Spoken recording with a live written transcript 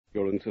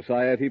Insurance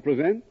Society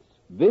presents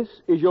This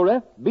is Your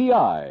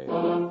FBI.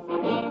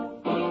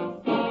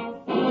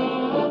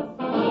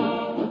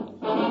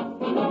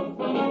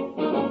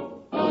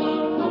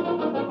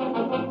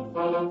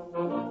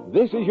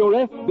 This is Your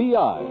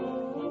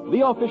FBI,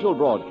 the official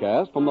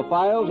broadcast from the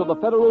files of the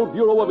Federal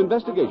Bureau of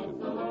Investigation.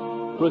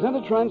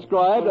 Presented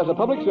transcribed as a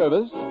public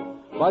service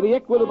by the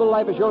Equitable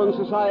Life Assurance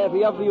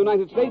Society of the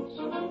United States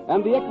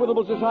and the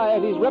Equitable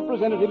Society's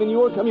representative in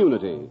your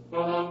community.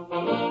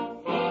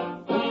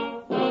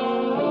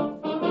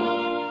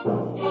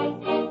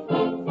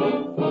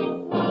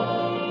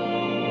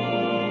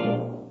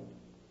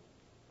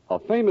 A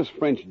famous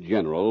French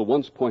general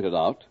once pointed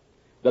out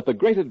that the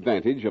great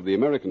advantage of the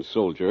American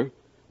soldier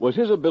was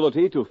his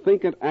ability to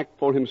think and act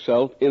for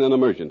himself in an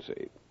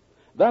emergency.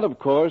 That, of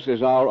course,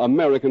 is our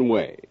American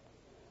way.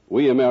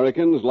 We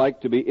Americans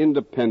like to be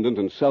independent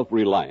and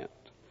self-reliant.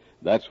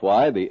 That's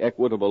why the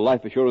Equitable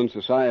Life Assurance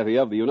Society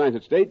of the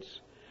United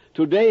States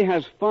today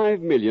has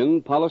 5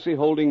 million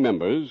policy-holding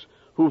members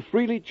who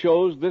freely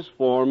chose this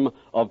form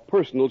of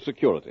personal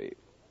security.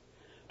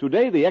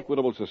 Today, the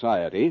Equitable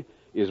Society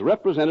is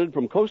represented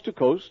from coast to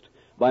coast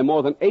by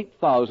more than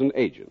 8,000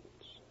 agents.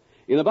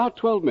 In about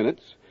 12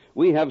 minutes,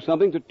 we have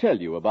something to tell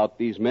you about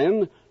these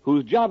men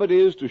whose job it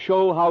is to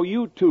show how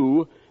you,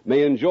 too,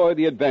 may enjoy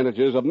the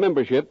advantages of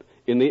membership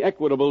in the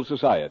Equitable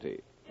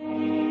Society.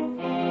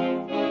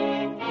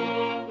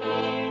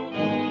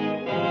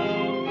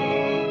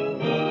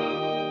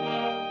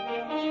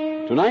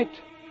 Tonight,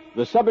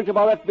 the subject of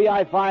our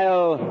FBI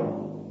file,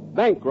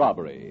 bank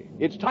robbery.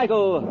 Its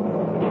title,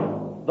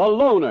 The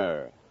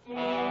Loner.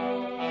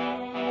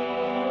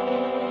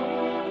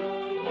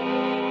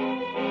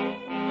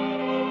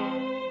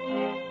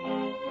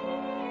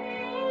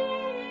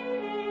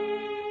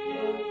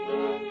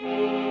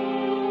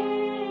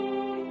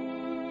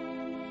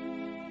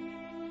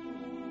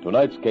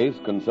 Tonight's case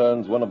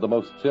concerns one of the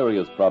most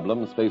serious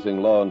problems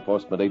facing law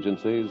enforcement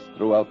agencies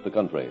throughout the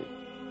country,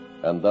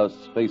 and thus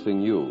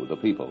facing you, the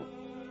people.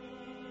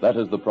 That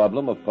is the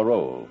problem of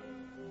parole.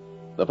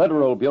 The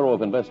Federal Bureau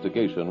of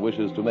Investigation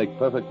wishes to make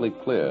perfectly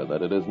clear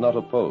that it is not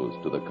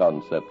opposed to the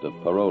concept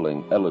of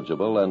paroling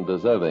eligible and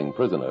deserving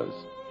prisoners.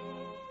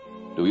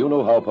 Do you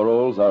know how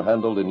paroles are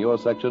handled in your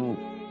section?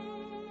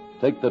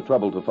 Take the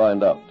trouble to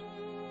find out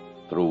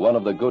through one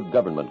of the good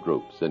government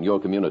groups in your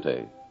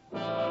community.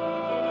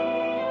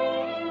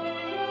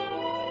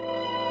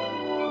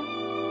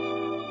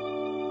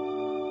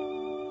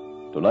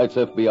 Tonight's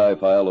FBI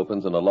file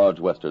opens in a large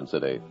western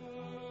city.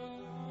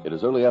 It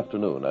is early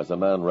afternoon as a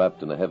man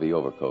wrapped in a heavy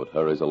overcoat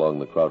hurries along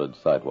the crowded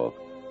sidewalk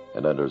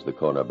and enters the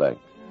corner bank.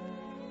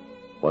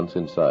 Once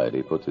inside,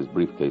 he puts his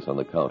briefcase on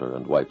the counter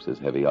and wipes his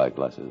heavy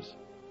eyeglasses.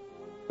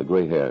 The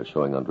gray hair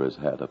showing under his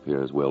hat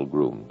appears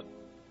well-groomed.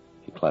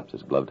 He claps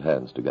his gloved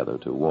hands together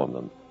to warm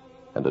them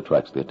and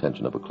attracts the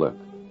attention of a clerk.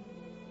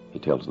 He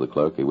tells the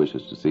clerk he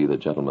wishes to see the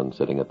gentleman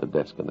sitting at the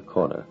desk in the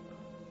corner,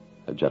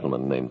 a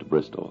gentleman named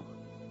Bristol.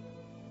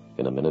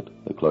 In a minute,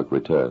 the clerk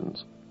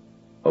returns,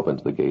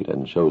 opens the gate,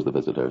 and shows the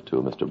visitor to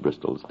Mr.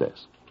 Bristol's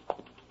desk.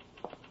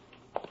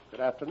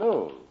 Good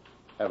afternoon.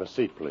 Have a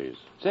seat, please.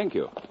 Thank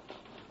you.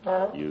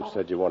 You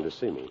said you wanted to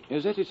see me.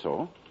 Is that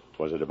so?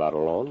 Was it about a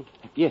loan?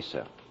 Yes,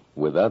 sir.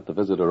 With that, the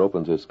visitor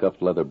opens his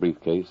scuffed leather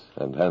briefcase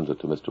and hands it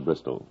to Mr.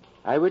 Bristol.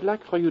 I would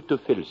like for you to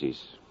fill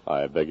this.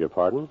 I beg your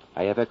pardon?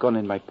 I have a gun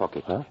in my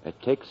pocket. Huh?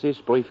 Take this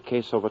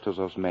briefcase over to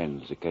those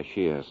men, the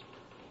cashiers,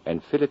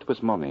 and fill it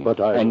with money. But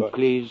I... And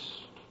please,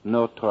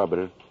 no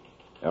trouble,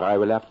 or I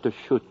will have to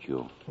shoot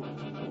you.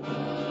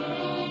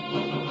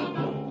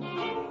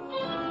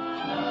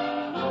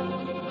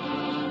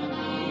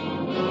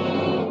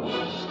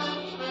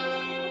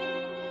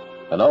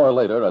 An hour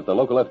later, at the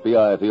local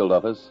FBI field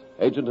office,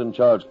 Agent in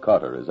Charge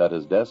Carter is at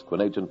his desk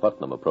when Agent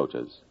Putnam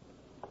approaches.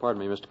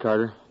 Pardon me, Mr.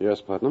 Carter. Yes,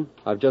 Putnam?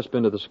 I've just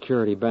been to the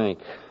security bank.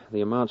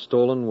 The amount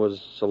stolen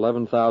was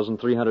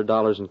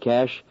 $11,300 in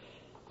cash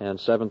and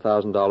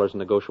 $7,000 in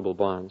negotiable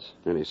bonds.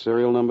 Any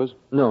serial numbers?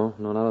 No,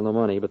 not on the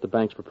money, but the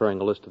bank's preparing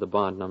a list of the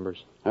bond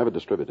numbers. Have it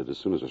distributed as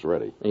soon as it's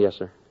ready. Yes,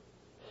 sir.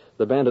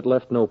 The bandit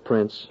left no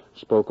prints,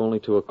 spoke only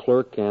to a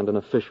clerk and an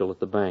official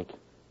at the bank.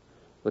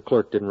 The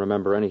clerk didn't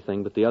remember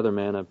anything, but the other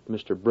man,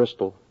 Mr.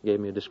 Bristol, gave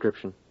me a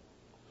description.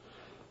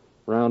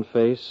 Round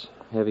face,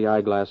 heavy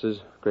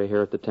eyeglasses, gray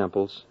hair at the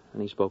temples,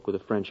 and he spoke with a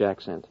French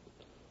accent.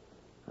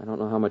 I don't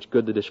know how much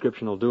good the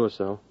description will do us,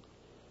 though.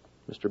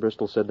 Mr.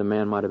 Bristol said the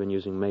man might have been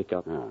using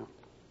makeup. Yeah.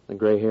 The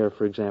gray hair,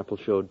 for example,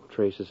 showed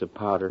traces of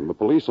powder. The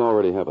police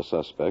already have a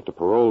suspect, a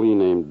parolee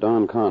named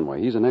Don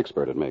Conway. He's an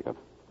expert at makeup.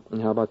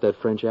 And how about that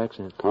French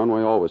accent?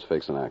 Conway always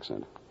fakes an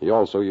accent. He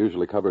also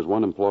usually covers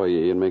one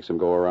employee and makes him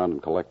go around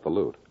and collect the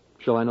loot.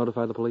 Shall I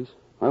notify the police?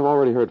 I've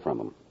already heard from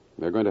them.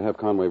 They're going to have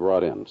Conway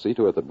brought in. See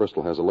to it that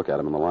Bristol has a look at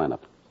him in the lineup.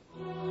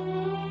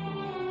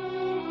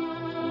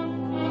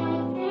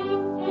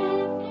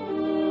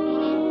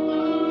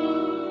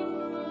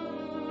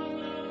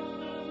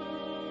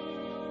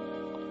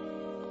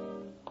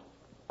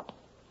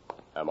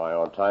 Am I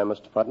on time,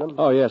 Mr. Putnam?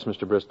 Oh, yes,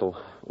 Mr. Bristol.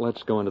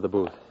 Let's go into the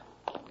booth.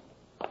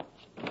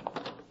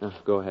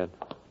 Go ahead.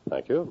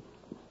 Thank you.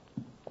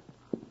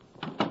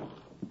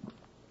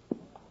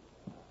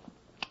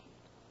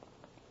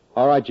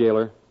 All right,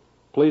 jailer.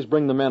 Please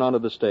bring the men onto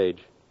the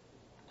stage.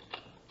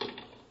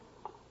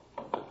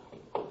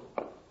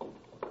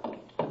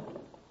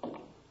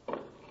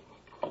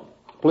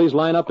 Please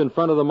line up in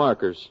front of the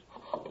markers.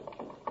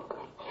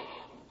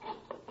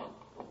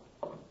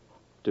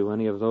 Do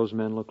any of those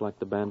men look like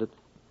the bandit?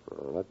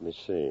 Let me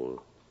see.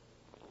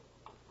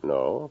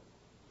 No.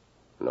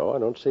 No, I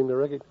don't seem to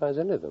recognize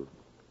any of them.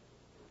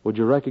 Would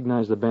you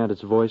recognize the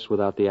bandit's voice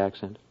without the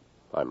accent?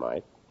 I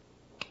might.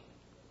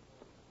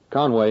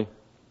 Conway,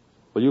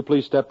 will you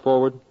please step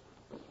forward?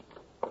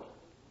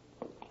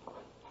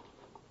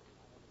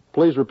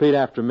 Please repeat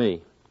after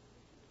me.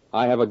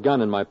 I have a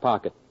gun in my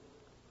pocket.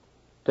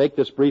 Take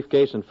this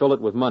briefcase and fill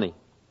it with money.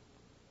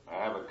 I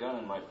have a gun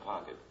in my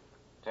pocket.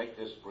 Take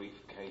this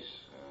briefcase.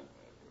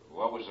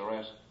 What was the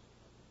rest?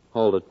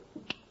 Hold it.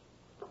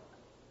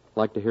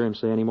 Like to hear him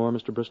say any more,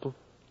 Mr. Bristol?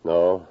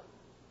 No.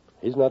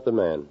 He's not the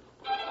man.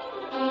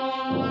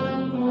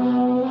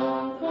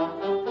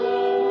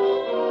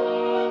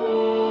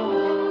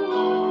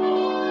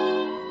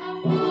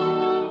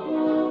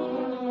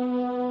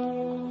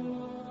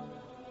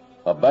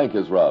 A bank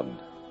is robbed,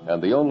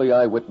 and the only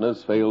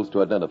eyewitness fails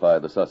to identify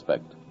the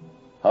suspect.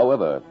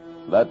 However,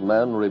 that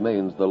man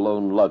remains the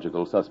lone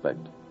logical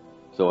suspect,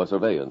 so a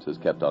surveillance is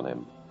kept on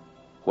him.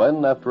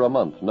 When, after a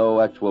month,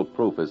 no actual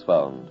proof is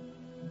found,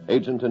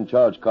 Agent in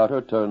Charge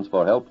Carter turns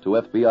for help to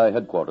FBI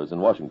headquarters in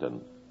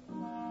Washington.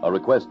 A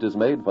request is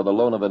made for the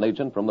loan of an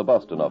agent from the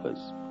Boston office.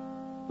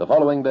 The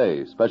following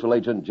day, Special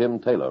Agent Jim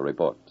Taylor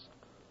reports.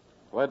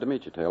 Glad to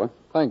meet you, Taylor.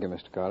 Thank you,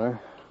 Mr. Carter.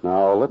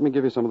 Now, let me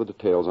give you some of the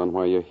details on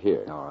why you're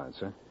here. All right,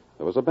 sir.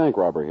 There was a bank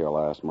robbery here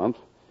last month.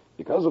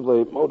 Because of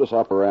the modus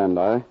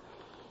operandi,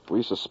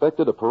 we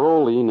suspected a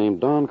parolee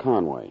named Don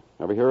Conway.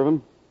 Ever hear of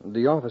him?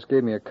 The office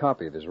gave me a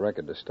copy of his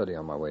record to study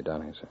on my way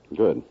down here, sir.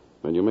 Good.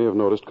 And you may have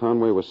noticed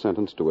Conway was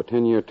sentenced to a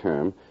 10-year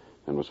term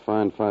and was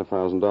fined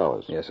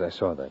 $5,000. Yes, I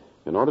saw that.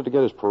 In order to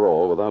get his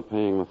parole without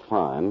paying the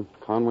fine,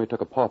 Conway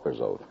took a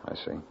pauper's oath. I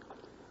see.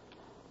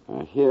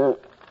 Here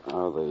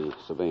are the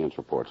surveillance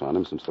reports on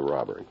him since the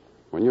robbery.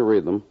 When you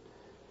read them,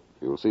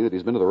 you will see that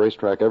he's been to the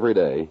racetrack every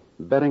day,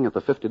 betting at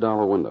the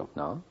 $50 window.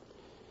 No?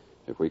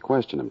 If we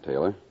question him,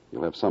 Taylor,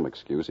 you'll have some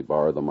excuse. He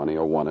borrowed the money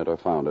or won it or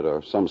found it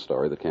or some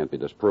story that can't be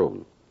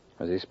disproven.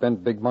 Has he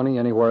spent big money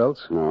anywhere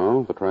else?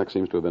 No, the track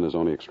seems to have been his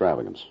only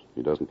extravagance.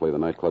 He doesn't play the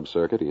nightclub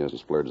circuit, he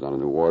hasn't splurged on a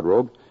new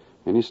wardrobe,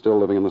 and he's still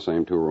living in the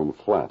same two-room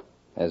flat.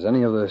 Has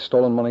any of the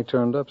stolen money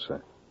turned up,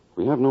 sir?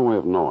 We have no way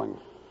of knowing.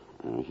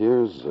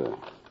 Here's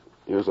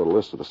a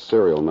list of the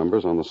serial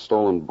numbers on the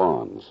stolen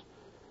bonds.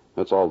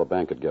 That's all the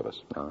bank could give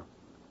us. Oh.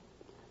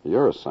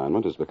 Your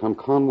assignment is to become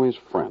Conway's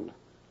friend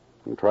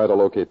and try to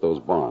locate those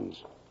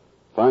bonds.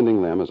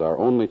 Finding them is our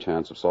only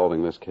chance of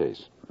solving this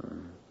case.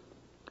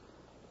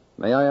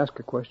 May I ask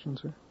a question,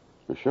 sir?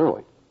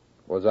 Surely.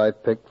 Was I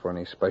picked for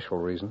any special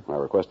reason? I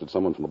requested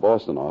someone from the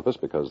Boston office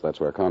because that's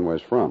where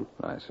Conway's from.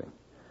 I see.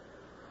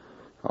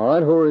 All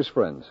right, who are his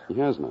friends? He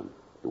has none.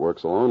 He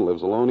works alone,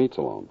 lives alone, eats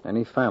alone.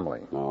 Any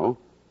family? No.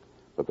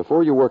 But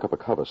before you work up a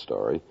cover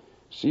story,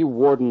 see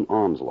Warden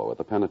Onslow at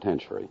the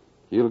penitentiary.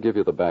 He'll give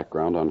you the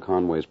background on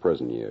Conway's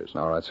prison years.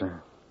 All right,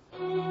 sir.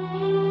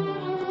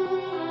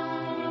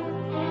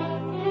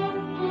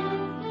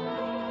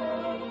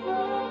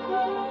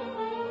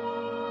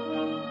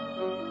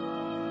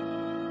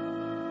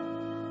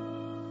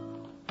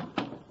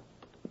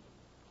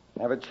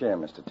 Have a chair,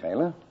 Mr.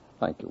 Taylor.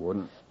 Thank you,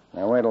 Warden.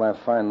 Now, wait till I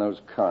find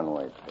those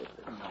Conway papers.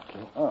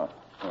 Okay. Oh,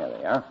 here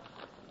they are.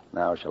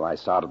 Now, shall I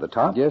start at the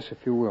top? Yes, if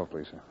you will,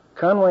 please, sir.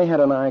 Conway had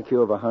an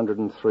IQ of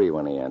 103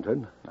 when he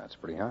entered. That's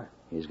pretty high.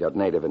 He's got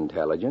native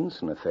intelligence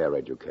and a fair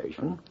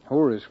education. Who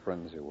are his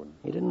friends, you Warden?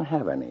 He didn't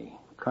have any.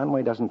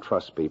 Conway doesn't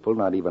trust people,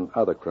 not even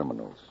other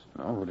criminals.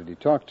 Oh, who did he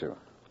talk to?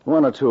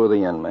 One or two of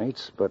the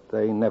inmates, but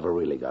they never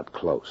really got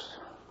close.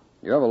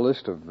 You have a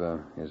list of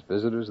his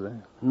visitors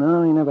there?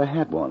 No, he never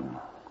had one.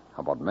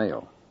 How about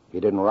mail?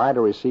 He didn't write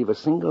or receive a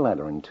single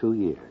letter in 2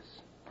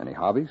 years. Any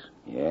hobbies?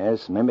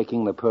 Yes,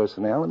 mimicking the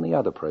personnel and the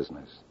other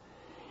prisoners.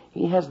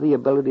 He has the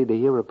ability to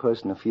hear a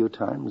person a few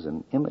times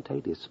and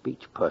imitate his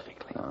speech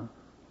perfectly.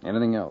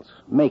 Anything else?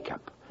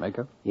 Makeup.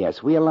 Makeup?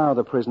 Yes, we allow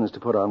the prisoners to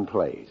put on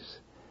plays.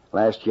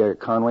 Last year,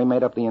 Conway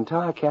made up the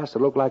entire cast to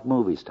look like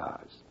movie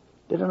stars.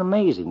 Did an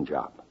amazing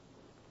job.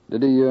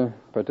 Did he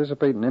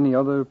participate in any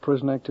other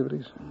prison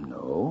activities?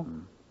 No.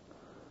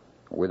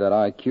 With that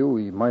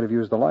IQ, he might have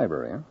used the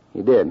library, huh?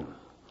 He did.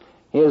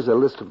 Here's a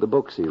list of the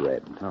books he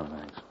read. Oh,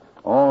 thanks.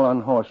 All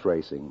on horse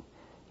racing.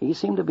 He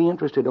seemed to be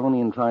interested only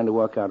in trying to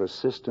work out a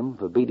system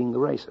for beating the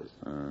racers.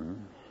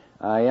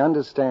 I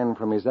understand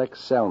from his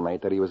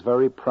ex-cellmate that he was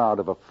very proud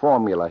of a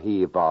formula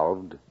he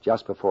evolved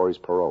just before his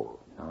parole.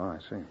 Oh, I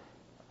see.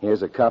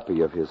 Here's a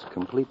copy of his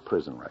complete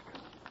prison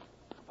record.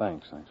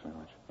 Thanks very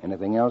much.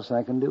 Anything else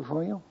I can do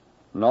for you?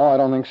 No, I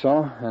don't think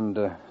so. And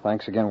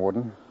thanks again,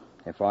 Warden.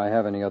 If I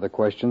have any other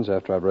questions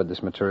after I've read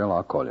this material,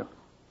 I'll call you.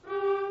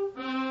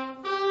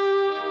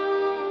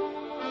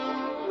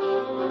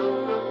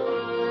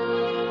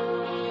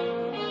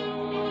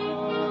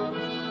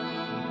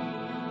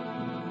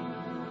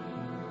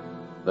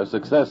 The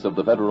success of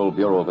the Federal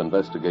Bureau of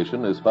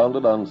Investigation is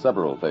founded on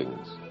several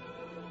things,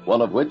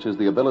 one of which is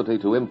the ability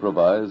to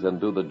improvise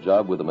and do the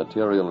job with the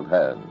material at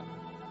hand.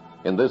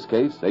 In this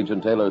case,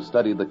 Agent Taylor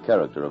studied the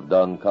character of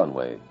Don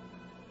Conway,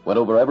 went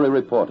over every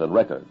report and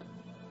record,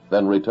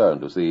 then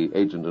returned to see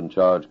Agent in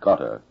Charge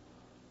Cotter.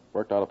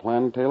 Worked out a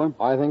plan, Taylor?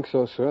 I think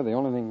so, sir. The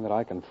only thing that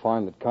I can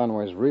find that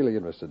Conway's really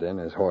interested in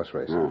is horse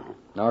racing.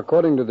 Now,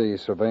 according to the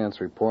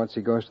surveillance reports,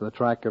 he goes to the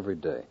track every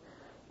day.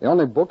 The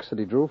only books that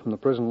he drew from the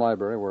prison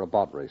library were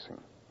about racing.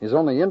 His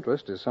only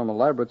interest is some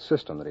elaborate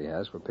system that he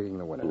has for picking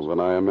the winners. Well, then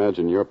I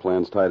imagine your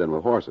plan's tied in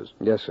with horses.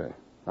 Yes, sir.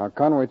 Now,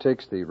 Conway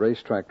takes the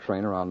racetrack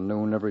train around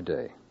noon every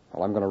day.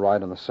 Well, I'm going to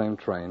ride on the same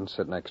train,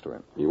 sit next to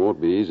him. He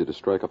won't be easy to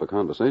strike up a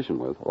conversation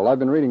with. Well, I've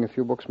been reading a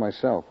few books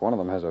myself. One of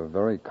them has a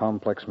very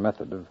complex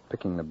method of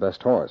picking the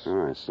best horse.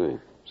 Oh, I see.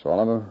 So I'll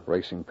have a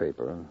racing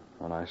paper, and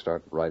when I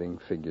start writing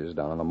figures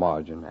down on the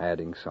margin,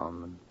 adding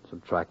some and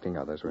subtracting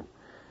others,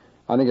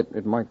 I think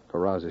it might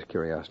arouse his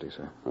curiosity,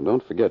 sir. And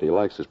don't forget, he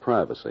likes his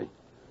privacy.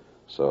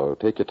 So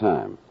take your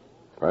time.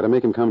 Try to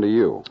make him come to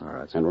you. All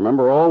right, sir. And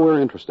remember, all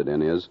we're interested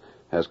in is,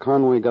 has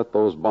Conway got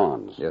those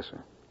bonds? Yes, sir.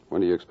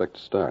 When do you expect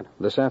to start?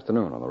 This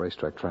afternoon on the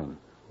racetrack train.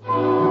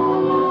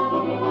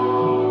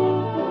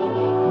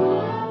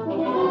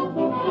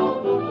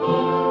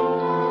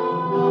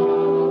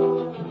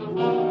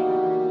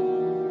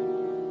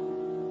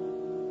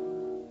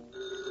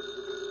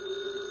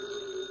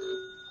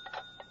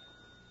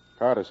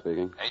 Carter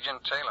speaking.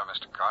 Agent Taylor,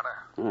 Mr. Carter.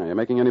 Are you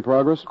making any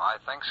progress? I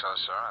think so,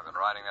 sir. I've been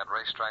riding that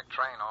racetrack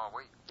train all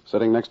week.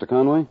 Sitting next to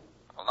Conway?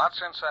 Well, not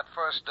since that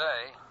first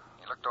day.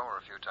 He looked over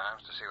a few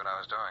times to see what I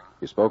was doing.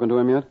 You spoken to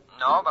him yet?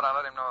 No, but I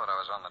let him know that I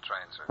was on the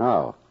train, sir.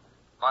 How?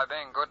 By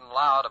being good and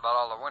loud about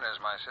all the winners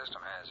my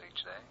system has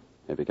each day.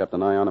 Have you kept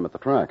an eye on him at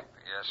the track?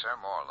 Yes, sir,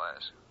 more or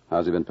less.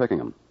 How's he been picking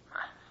them?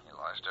 He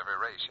lost every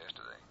race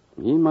yesterday.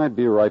 He might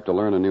be ripe to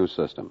learn a new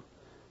system.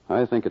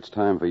 I think it's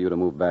time for you to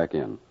move back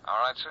in. All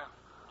right, sir.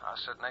 I'll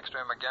sit next to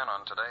him again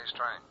on today's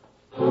train.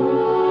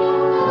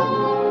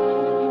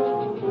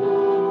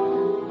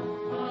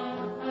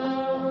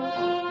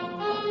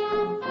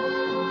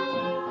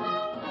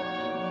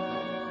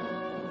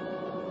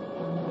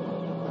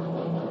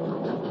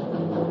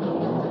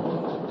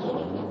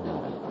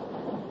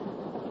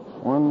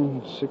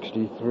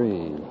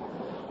 $163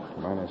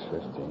 minus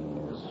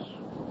 15 is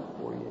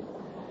 48.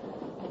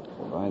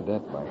 Divide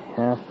that by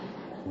half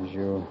is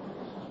your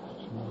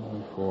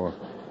 74.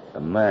 A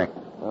Mac.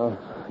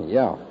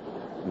 Yeah.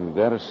 Is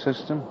that a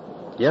system?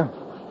 Yeah.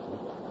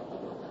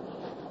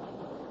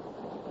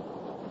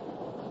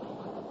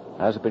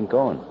 How's it been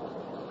going?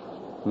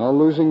 No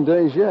losing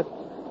days yet.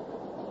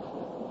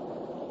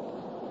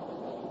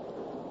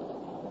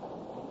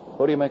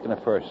 What are you making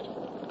it first?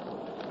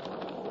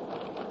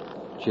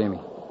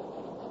 Jamie.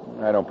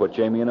 I don't put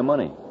Jamie in the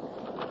money.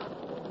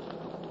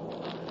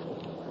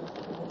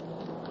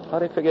 How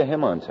do you figure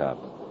him on top?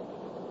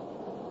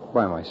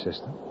 By my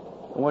system.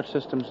 What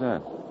system's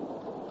that?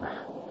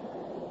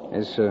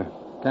 It's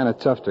kind of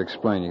tough to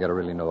explain. You got to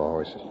really know the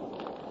horses.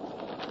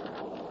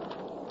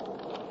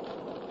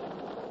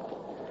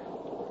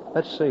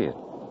 Let's see it.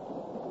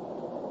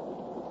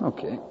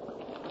 Okay.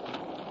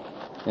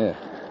 Yeah.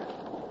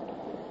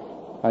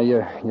 Now,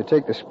 you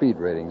take the speed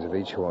ratings of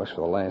each horse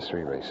for the last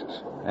 3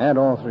 races. Add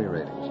all 3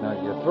 ratings. Now,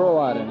 you throw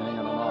out anything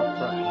on an off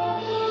track.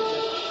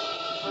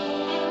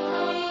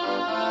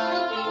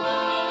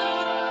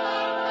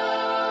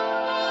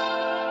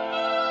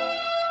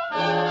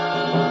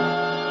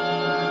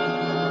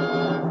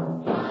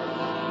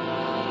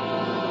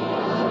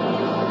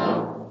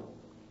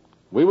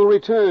 We will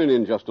return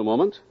in just a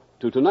moment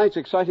to tonight's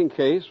exciting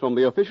case from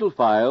the official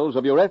files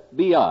of your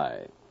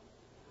FBI.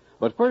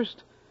 But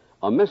first,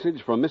 a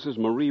message from Mrs.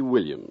 Marie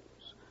Williams,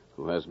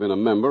 who has been a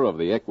member of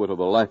the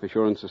Equitable Life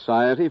Assurance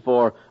Society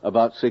for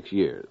about 6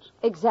 years.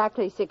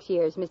 Exactly 6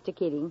 years, Mr.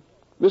 Keating.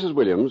 Mrs.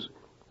 Williams,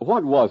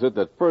 what was it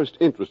that first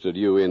interested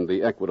you in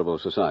the Equitable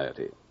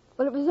Society?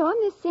 Well, it was on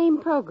this same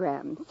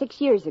program 6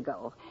 years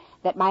ago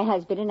that my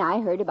husband and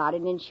I heard about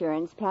an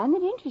insurance plan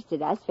that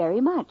interested us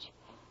very much.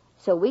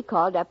 So we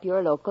called up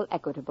your local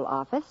Equitable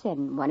office,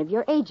 and one of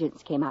your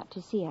agents came out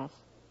to see us.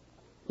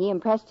 He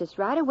impressed us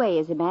right away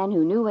as a man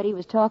who knew what he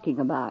was talking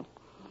about.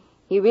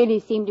 He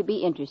really seemed to be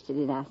interested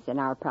in us and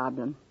our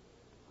problem.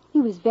 He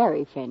was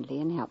very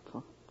friendly and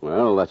helpful.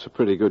 Well, that's a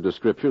pretty good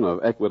description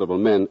of equitable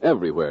men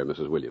everywhere,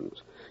 Mrs.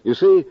 Williams. You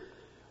see,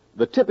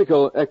 the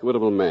typical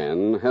equitable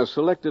man has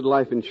selected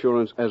life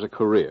insurance as a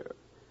career.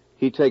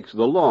 He takes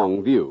the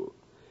long view.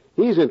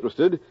 He's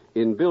interested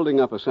in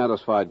building up a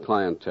satisfied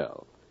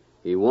clientele.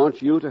 He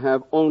wants you to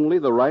have only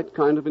the right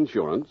kind of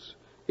insurance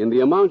in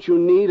the amount you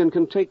need and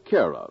can take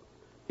care of.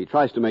 He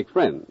tries to make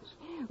friends.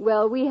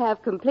 Well, we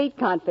have complete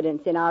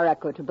confidence in our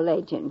Equitable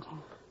agent.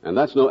 And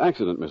that's no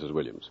accident, Mrs.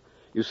 Williams.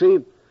 You see,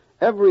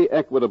 every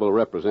Equitable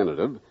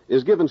representative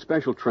is given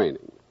special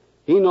training.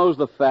 He knows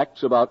the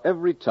facts about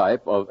every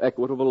type of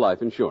Equitable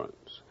life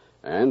insurance.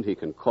 And he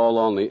can call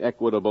on the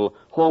Equitable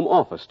Home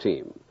Office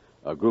team,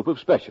 a group of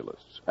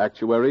specialists,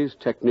 actuaries,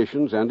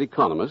 technicians, and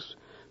economists,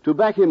 to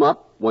back him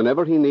up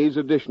whenever he needs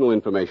additional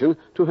information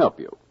to help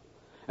you.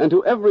 And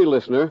to every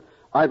listener,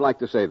 I'd like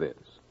to say this.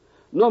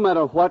 No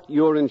matter what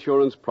your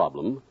insurance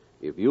problem,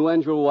 if you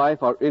and your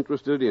wife are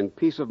interested in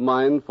peace of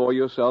mind for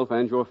yourself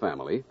and your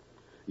family,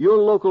 your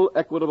local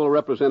Equitable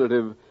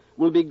representative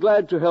will be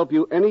glad to help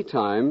you any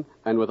time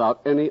and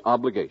without any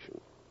obligation.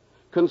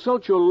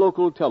 Consult your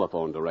local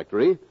telephone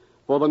directory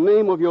for the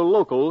name of your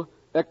local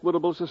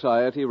Equitable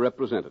Society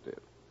representative,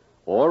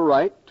 or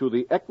write to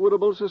the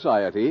Equitable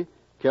Society,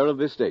 care of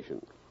this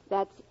station.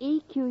 That's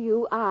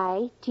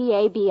EQUITABLE.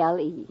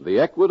 The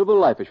Equitable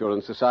Life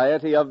Assurance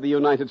Society of the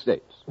United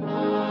States.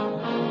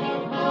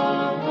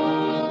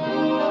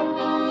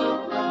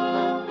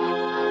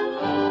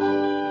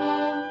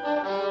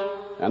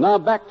 And now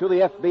back to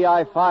the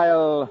FBI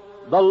file,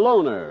 The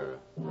Loner.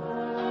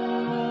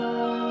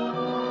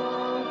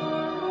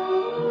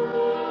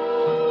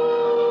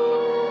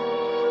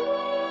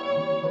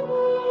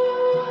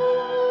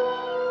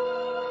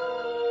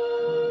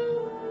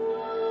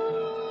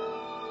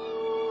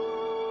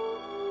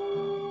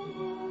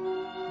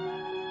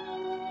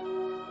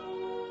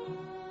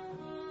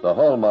 The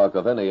hallmark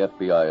of any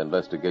FBI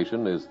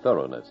investigation is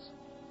thoroughness.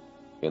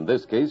 In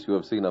this case, you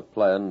have seen a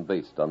plan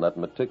based on that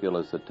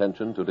meticulous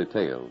attention to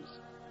details.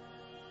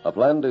 A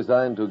plan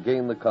designed to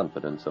gain the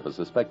confidence of a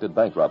suspected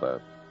bank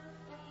robber.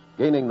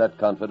 Gaining that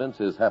confidence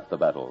is half the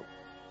battle.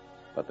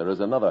 But there is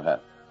another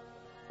half,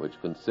 which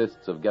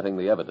consists of getting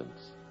the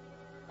evidence.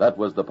 That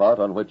was the part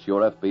on which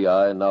your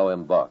FBI now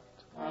embarked.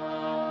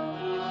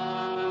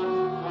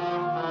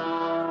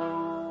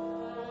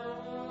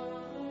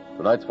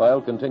 Tonight's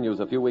file continues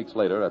a few weeks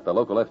later at the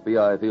local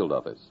FBI field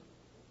office.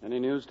 Any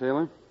news,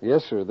 Taylor?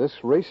 Yes, sir.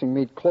 This racing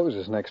meet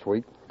closes next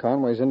week.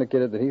 Conway's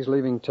indicated that he's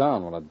leaving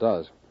town when it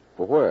does.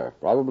 For where?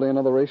 Probably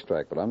another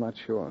racetrack, but I'm not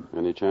sure.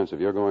 Any chance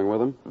of your going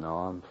with him? No,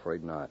 I'm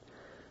afraid not.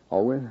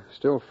 Oh, we're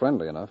still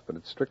friendly enough, but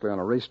it's strictly on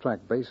a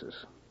racetrack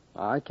basis.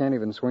 I can't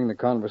even swing the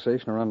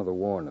conversation around to the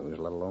war news,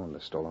 let alone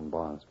the stolen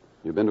bonds.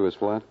 You been to his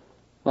flat?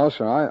 No,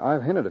 sir.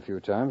 I've hinted a few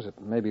times that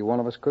maybe one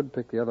of us could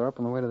pick the other up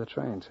on the way to the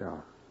train,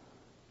 so.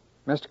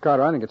 Mr.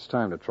 Carter, I think it's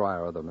time to try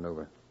our other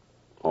maneuver.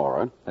 All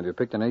right. Have you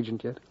picked an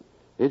agent yet?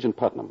 Agent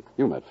Putnam.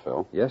 You met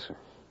Phil. Yes, sir.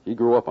 He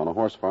grew up on a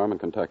horse farm in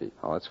Kentucky.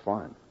 Oh, that's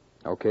fine.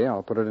 Okay,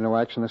 I'll put it into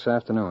action this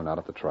afternoon out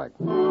at the track.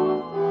 And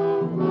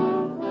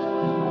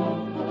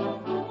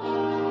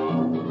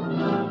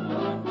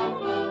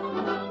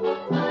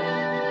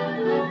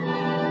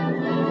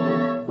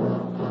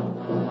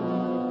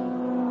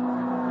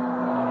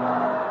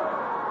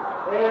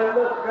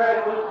this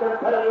track is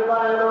competitive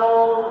by an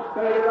old,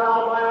 faded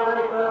out by a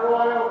race of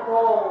Royal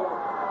Foam.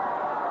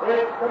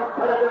 It's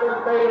competitive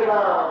and faded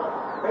out.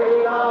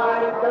 Faded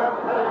out and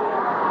competitive.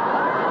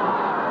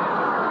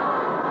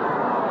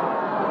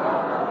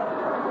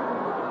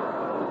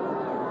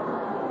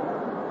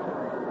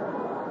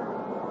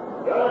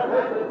 Your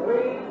attention,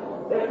 please.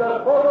 It's a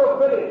photo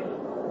finish.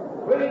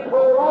 Please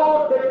hold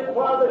all tickets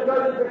while the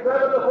judges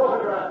examine the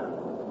photograph.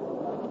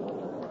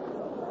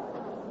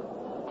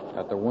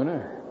 Got the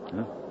winner?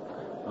 Huh?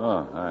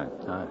 Oh, hi.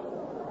 Hi.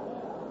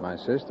 My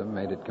system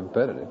made it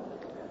competitive.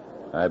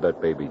 I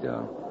bet Baby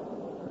Doll.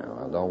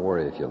 Well, don't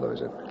worry if you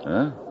lose it.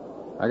 Huh?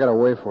 I got a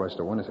way for us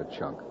to win us a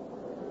chunk.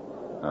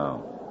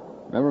 Oh.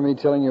 Remember me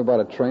telling you about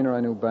a trainer I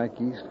knew back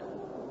east?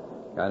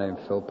 A guy named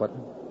Phil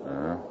Putnam?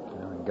 Uh-huh.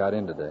 Well, he got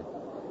in today.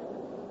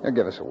 He'll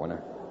give us a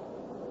winner.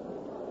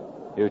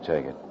 You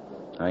take it.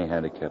 I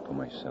handicap for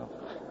myself.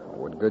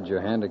 What good's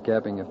your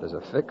handicapping if there's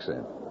a fix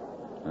in?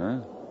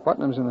 Huh?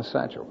 Putnam's in the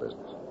satchel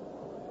business.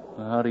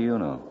 Well, how do you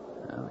know?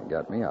 Well, he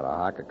got me out of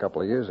hock a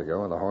couple of years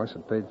ago with a horse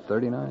that paid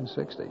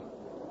 $39.60.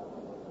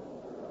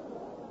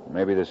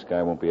 Maybe this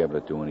guy won't be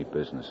able to do any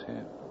business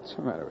here. What's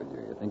the matter with you?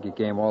 You think he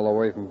came all the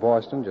way from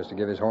Boston just to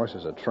give his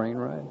horses a train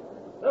ride?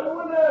 The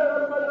winner,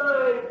 number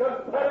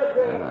 9,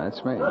 competitive. Yeah,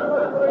 that's me.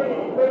 Number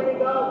 3, Baby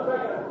Doll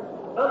second.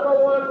 Number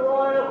 1,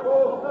 Royal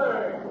Foam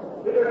third.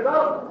 The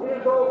result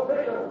is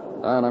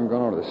official. Don, I'm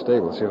going over to the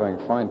stable, see if I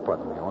can find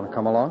Putnam. You want to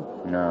come along?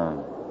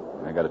 No.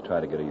 I got to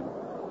try to get even.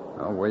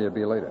 Oh, where you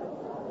be later?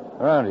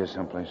 Around here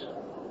someplace.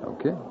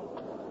 Okay.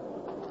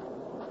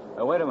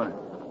 Wait a minute.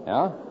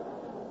 Yeah?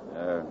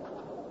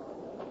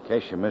 In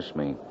case you miss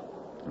me,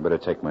 you better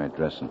take my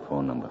address and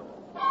phone number.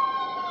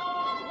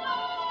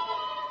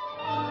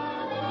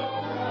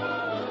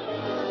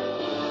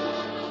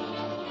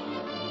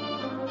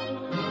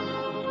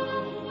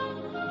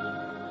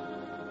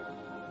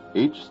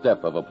 Each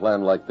step of a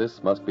plan like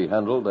this must be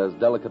handled as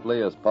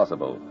delicately as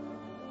possible,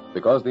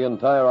 because the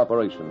entire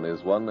operation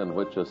is one in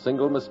which a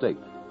single mistake,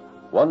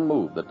 one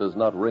move that does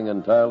not ring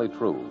entirely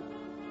true,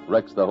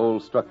 wrecks the whole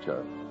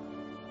structure.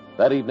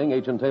 That evening,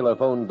 Agent Taylor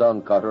phoned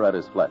Don Carter at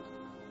his flat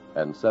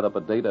and set up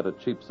a date at a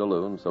cheap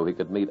saloon so he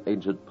could meet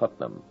Agent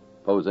Putnam,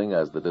 posing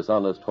as the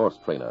dishonest horse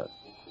trainer.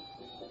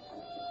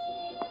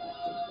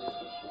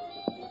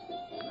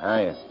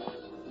 Hiya.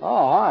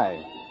 Oh,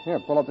 hi. Here,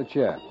 pull up the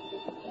chair.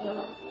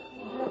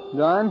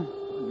 Don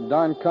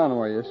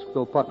Conway, yes,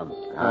 Phil Putnam.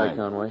 Hi,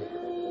 Conway.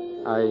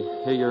 I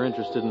hear you're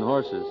interested in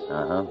horses.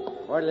 Uh-huh.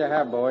 What do you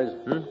have, boys?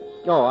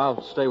 Oh,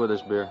 I'll stay with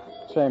this beer.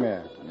 Same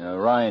here.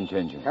 Ryan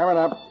Ginger. Coming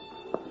up.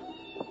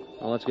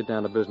 Well, let's get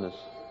down to business.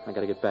 I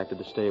got to get back to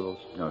the stables.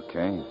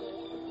 Okay.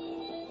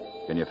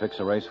 Can you fix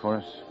a race for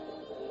us?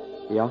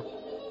 Yeah?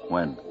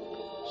 When?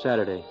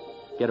 Saturday.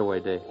 Getaway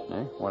day.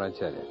 Eh? What'd I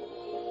tell you?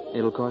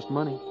 It'll cost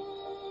money.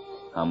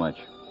 How much?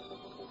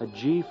 A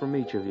G from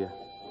each of you.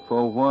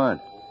 For what?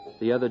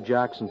 The other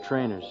jocks and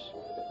trainers.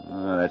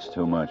 Oh, that's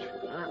too much.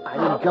 I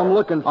didn't come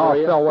looking for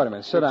you. Oh, Phil, wait a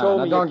minute. Sit you down. told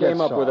Now, me don't you came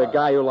get up with a sore.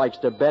 guy who likes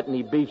to bet and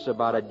he beefs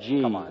about a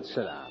G. Come on,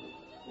 sit down.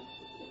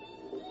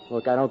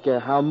 Look, I don't care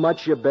how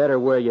much you bet or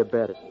where you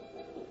bet it.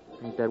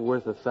 Ain't that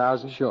worth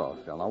 1,000? Sure,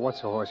 Phil. Now,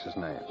 what's the horse's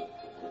name?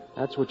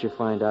 That's what you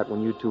find out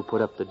when you two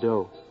put up the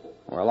dough.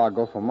 Well, I'll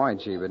go for my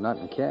G, but not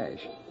in cash.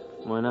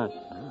 Why not?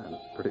 I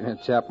pretty near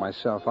tapped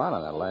myself out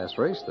on that last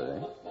race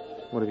today.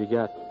 What have you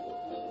got?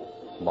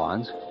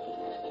 Bonds.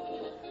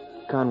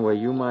 Conway,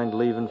 you mind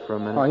leaving for a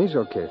minute? Oh, he's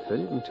okay, Phil.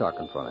 You can talk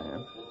in front of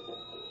him.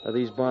 Are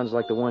these bonds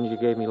like the ones you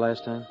gave me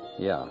last time?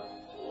 Yeah.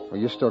 Well,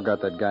 you still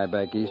got that guy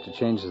back east who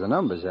changes the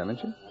numbers,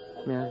 haven't you?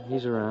 Yeah,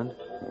 he's around.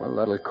 Well,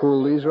 that'll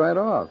cool these right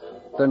off.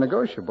 They're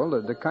negotiable.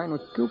 They're the kind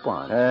with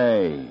coupons.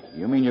 Hey,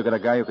 you mean you got a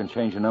guy who can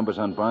change the numbers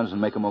on bonds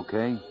and make them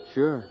okay?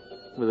 Sure.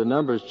 With the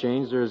numbers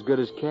changed, they're as good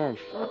as cash.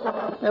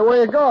 Hey,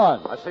 where you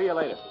going? I'll see you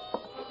later.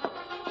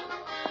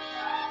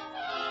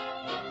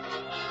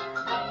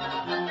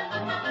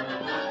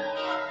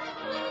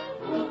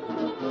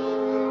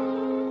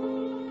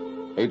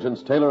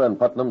 Agents Taylor and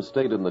Putnam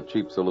stayed in the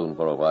cheap saloon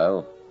for a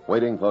while,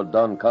 waiting for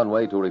Don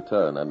Conway to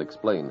return and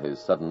explain his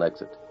sudden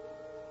exit.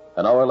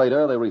 An hour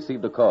later, they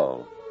received a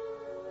call.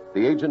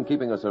 The agent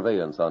keeping a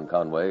surveillance on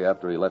Conway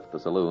after he left the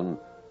saloon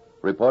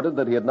reported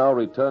that he had now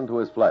returned to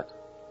his flat.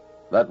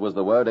 That was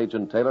the word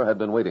Agent Taylor had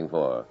been waiting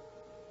for.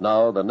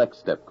 Now the next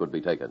step could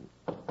be taken.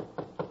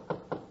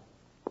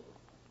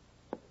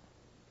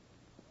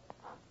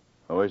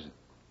 Who is it?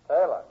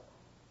 Taylor.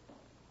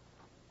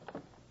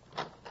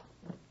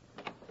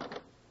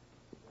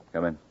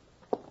 Come in.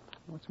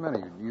 What's the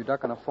matter? You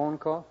ducking a phone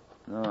call?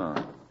 No,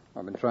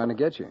 I've been trying to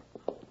get you.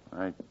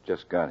 I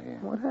just got here.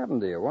 What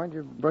happened to you? Why'd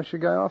you brush your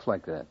guy off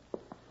like that?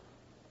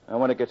 I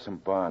want to get some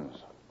bonds.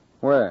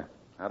 Where?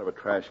 Out of a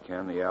trash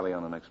can in the alley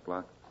on the next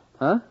block.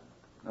 Huh?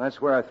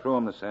 That's where I threw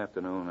them this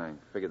afternoon. I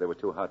figured they were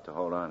too hot to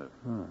hold on to.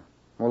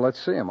 Well,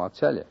 let's see him. I'll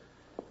tell you.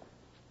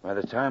 By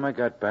the time I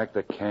got back,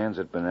 the cans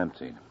had been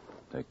emptied.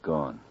 They're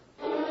gone.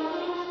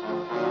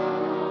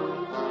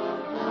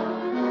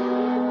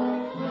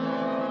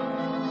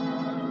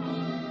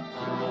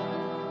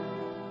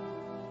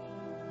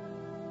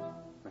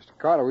 Mr.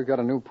 Carter, we've got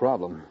a new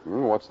problem.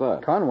 What's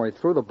that? Conway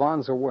threw the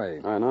bonds away.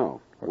 I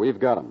know. We've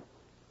got him.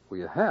 Well,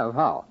 you have?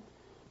 How?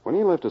 When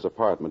he left his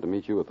apartment to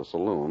meet you at the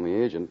saloon, the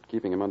agent,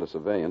 keeping him under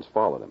surveillance,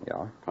 followed him.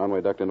 Yeah?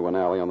 Conway ducked into an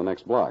alley on the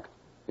next block.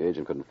 The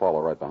agent couldn't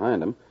follow right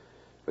behind him,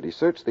 but he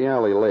searched the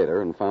alley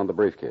later and found the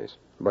briefcase.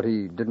 But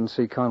he didn't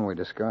see Conway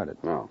discard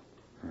it. No.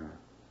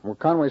 Were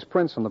Conway's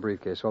prints on the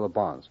briefcase or the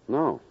bonds?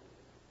 No.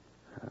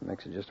 That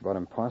makes it just about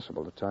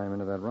impossible to tie him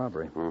into that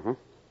robbery. Mm-hmm.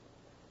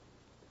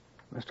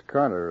 Mr.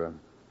 Carter,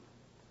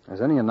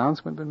 has any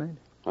announcement been made?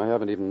 I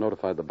haven't even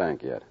notified the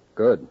bank yet.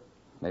 Good.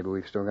 Maybe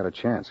we've still got a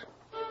chance.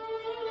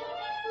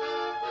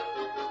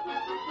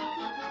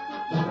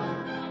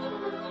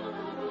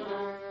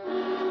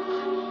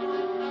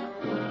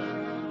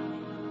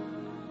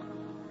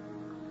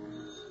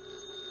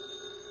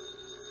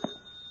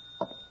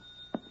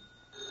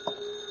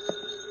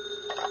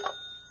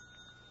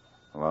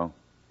 Hello?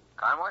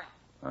 Conway?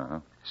 Uh-huh.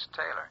 It's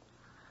Taylor.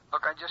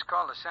 Look, I just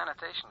called the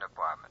sanitation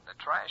department. The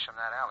trash from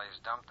that alley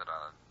is dumped at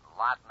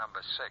lot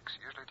number 6.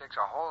 Usually takes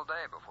a whole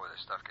day before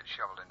this stuff gets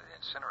shoveled into the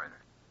incinerator.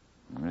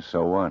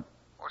 So what?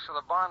 Well, so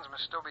the bonds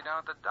must still be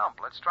down at the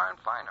dump. Let's try and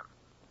find them.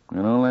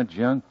 And all that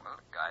junk? Well,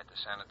 the guy at the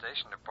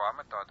sanitation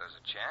department thought there was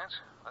a chance.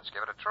 Let's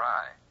give it a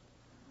try.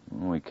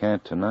 We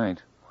can't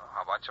tonight. Well,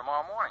 how about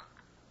tomorrow morning?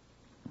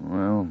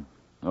 Well,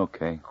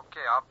 okay.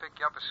 Okay, I'll pick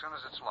you up as soon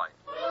as it's light.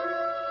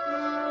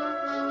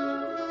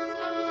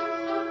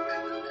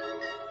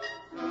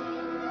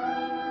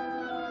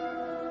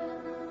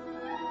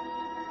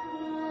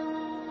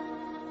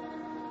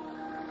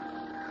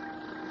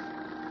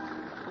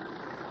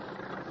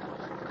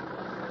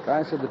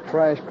 Guy said the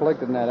trash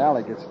collected in that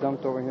alley gets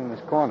dumped over here in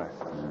this corner.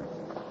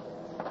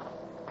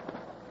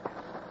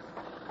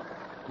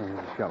 Here's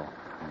a shovel.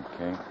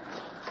 Okay.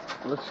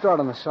 Let's start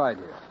on the side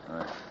here. All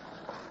right.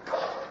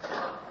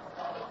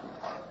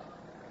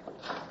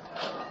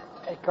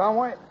 Hey,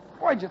 Conway,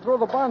 why'd you throw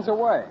the bonds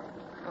away?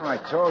 Oh, I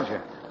told you.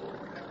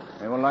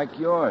 They were like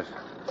yours.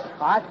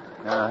 Hot?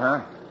 Uh-huh.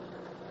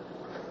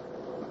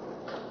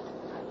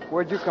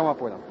 Where'd you come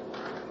up with them?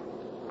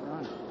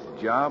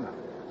 Job?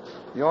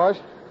 Yours?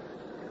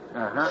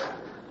 Uh-huh.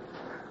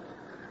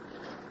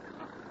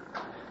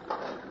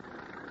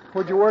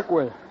 Who'd you work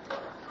with?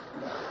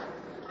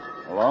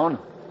 Alone?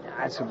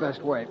 That's the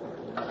best way.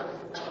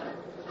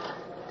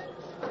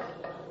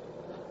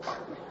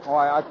 Oh,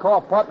 I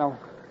called Putnam.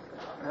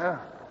 Yeah.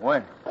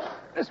 When?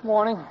 This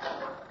morning.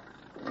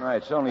 All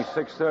right, it's only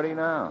 6:30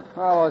 now.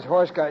 Well, those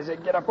horse guys, they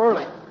get up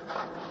early.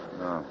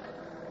 Oh.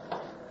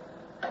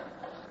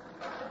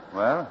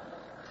 Well,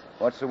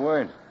 what's the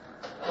word?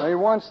 He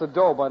wants the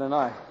dough by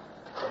tonight.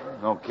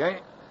 Okay.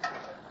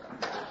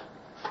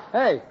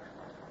 Hey,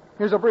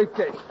 here's a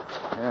briefcase.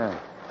 Yeah,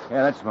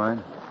 that's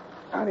mine.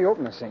 How do you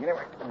open this thing,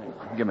 anyway?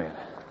 Give me it.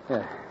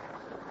 Yeah.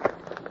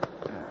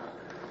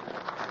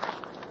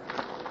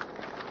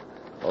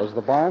 Those are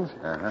the bonds?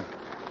 Uh-huh.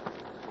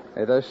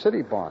 Hey, they're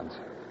city bonds.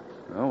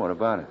 Oh, what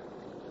about it?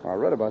 I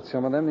read about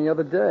some of them the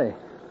other day.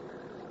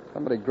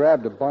 Somebody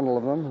grabbed a bundle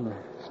of them in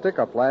a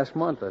stick-up last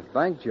month, a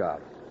bank job.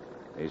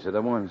 These are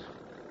the ones.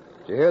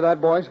 Did you hear that,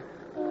 boys?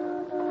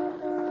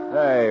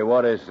 Hey,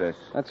 what is this?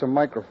 That's a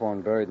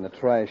microphone buried in the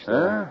trash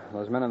there. Huh?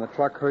 Those men in the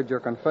truck heard your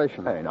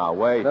confession. Hey, now,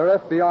 wait. They're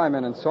FBI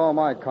men, and so am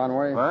I,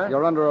 Conway. What?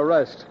 You're under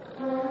arrest.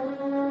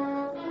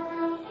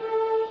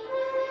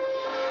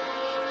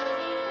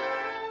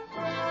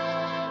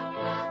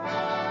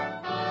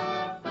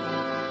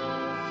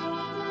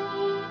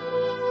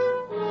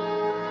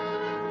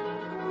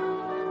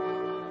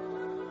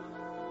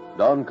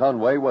 Don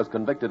Conway was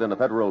convicted in a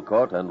federal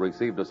court and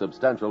received a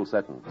substantial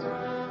sentence.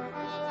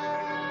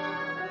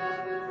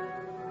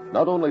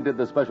 Not only did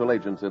the special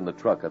agents in the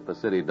truck at the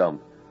city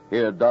dump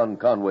hear Don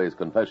Conway's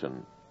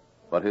confession,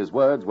 but his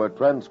words were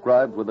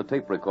transcribed with the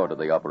tape recorder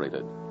they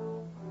operated.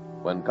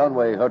 When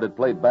Conway heard it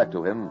played back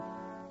to him,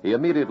 he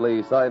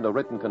immediately signed a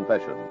written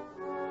confession.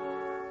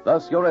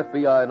 Thus, your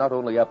FBI not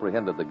only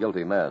apprehended the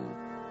guilty man,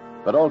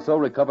 but also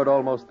recovered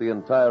almost the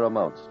entire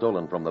amount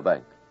stolen from the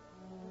bank.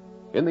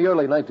 In the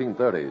early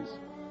 1930s,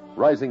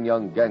 rising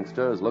young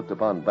gangsters looked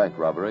upon bank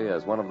robbery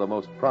as one of the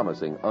most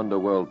promising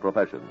underworld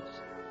professions.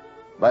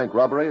 Bank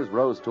robberies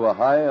rose to a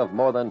high of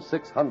more than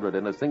 600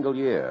 in a single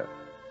year,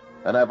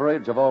 an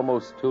average of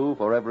almost 2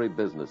 for every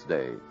business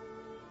day.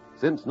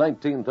 Since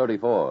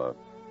 1934,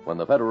 when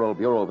the Federal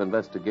Bureau of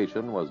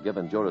Investigation was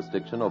given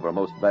jurisdiction over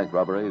most bank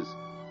robberies,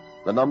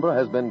 the number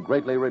has been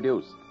greatly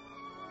reduced.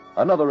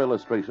 Another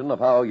illustration of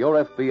how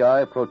your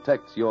FBI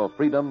protects your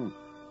freedom,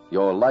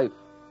 your life,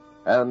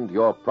 and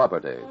your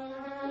property.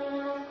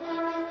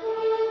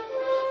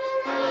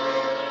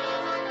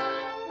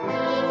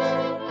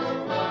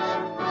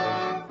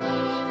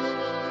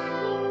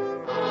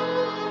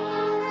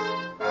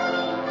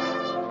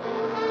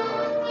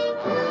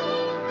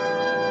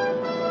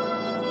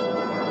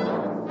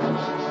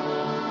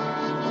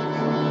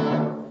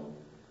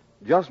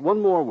 Just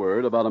one more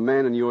word about a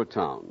man in your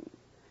town.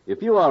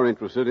 If you are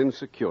interested in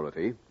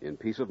security, in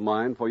peace of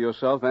mind for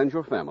yourself and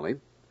your family,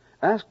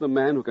 ask the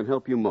man who can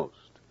help you most,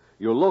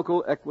 your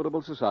local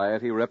Equitable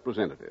Society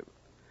representative.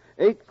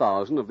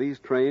 8,000 of these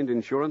trained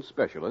insurance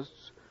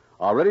specialists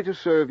are ready to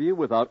serve you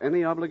without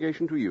any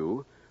obligation to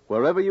you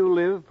wherever you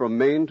live from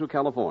Maine to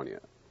California.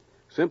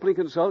 Simply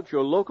consult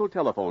your local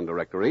telephone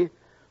directory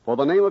for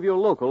the name of your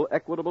local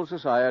Equitable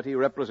Society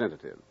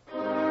representative.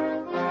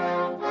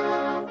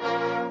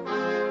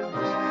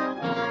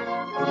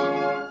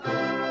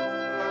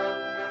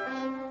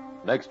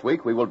 Next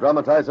week, we will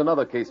dramatize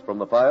another case from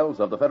the files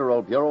of the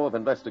Federal Bureau of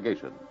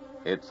Investigation.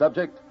 Its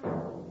subject,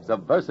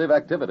 subversive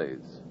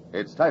activities.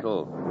 Its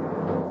title,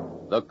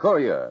 The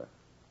Courier.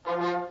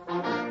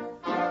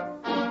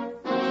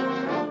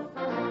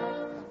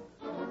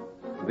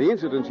 The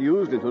incidents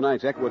used in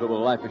tonight's Equitable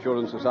Life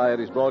Assurance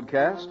Society's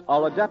broadcast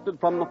are adapted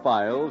from the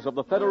files of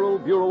the Federal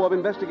Bureau of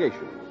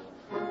Investigation.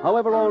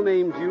 However, all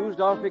names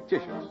used are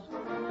fictitious,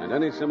 and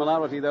any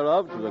similarity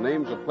thereof to the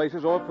names of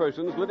places or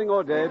persons, living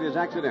or dead, is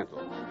accidental.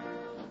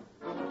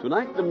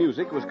 Tonight, the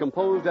music was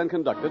composed and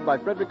conducted by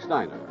Frederick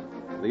Steiner.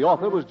 The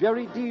author was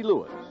Jerry D.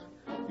 Lewis.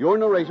 Your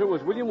narrator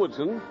was William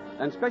Woodson,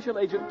 and Special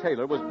Agent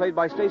Taylor was played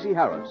by Stacey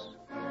Harris.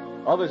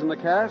 Others in the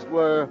cast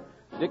were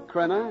Dick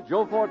Crenna,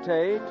 Joe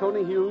Forte,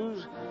 Tony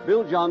Hughes,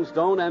 Bill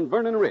Johnstone, and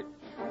Vernon Rich.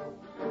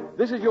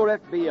 This Is Your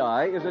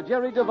FBI is a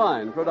Jerry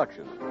Devine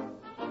production.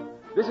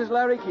 This is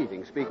Larry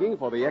Keating speaking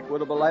for the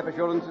Equitable Life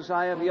Assurance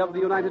Society of the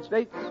United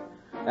States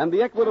and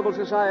the Equitable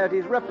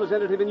Society's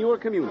representative in your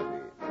community,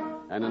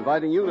 and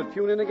inviting you to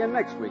tune in again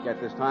next week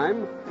at this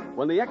time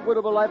when the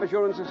Equitable Life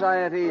Assurance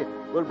Society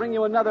will bring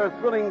you another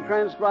thrilling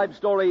transcribed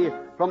story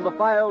from the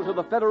files of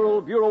the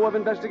Federal Bureau of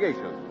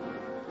Investigation.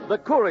 The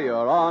Courier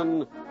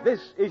on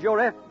This Is Your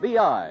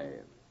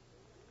FBI.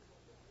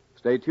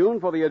 Stay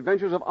tuned for the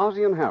adventures of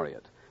Ozzie and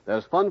Harriet.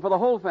 There's fun for the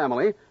whole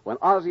family when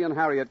Ozzie and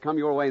Harriet come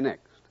your way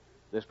next.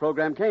 This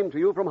program came to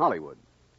you from Hollywood.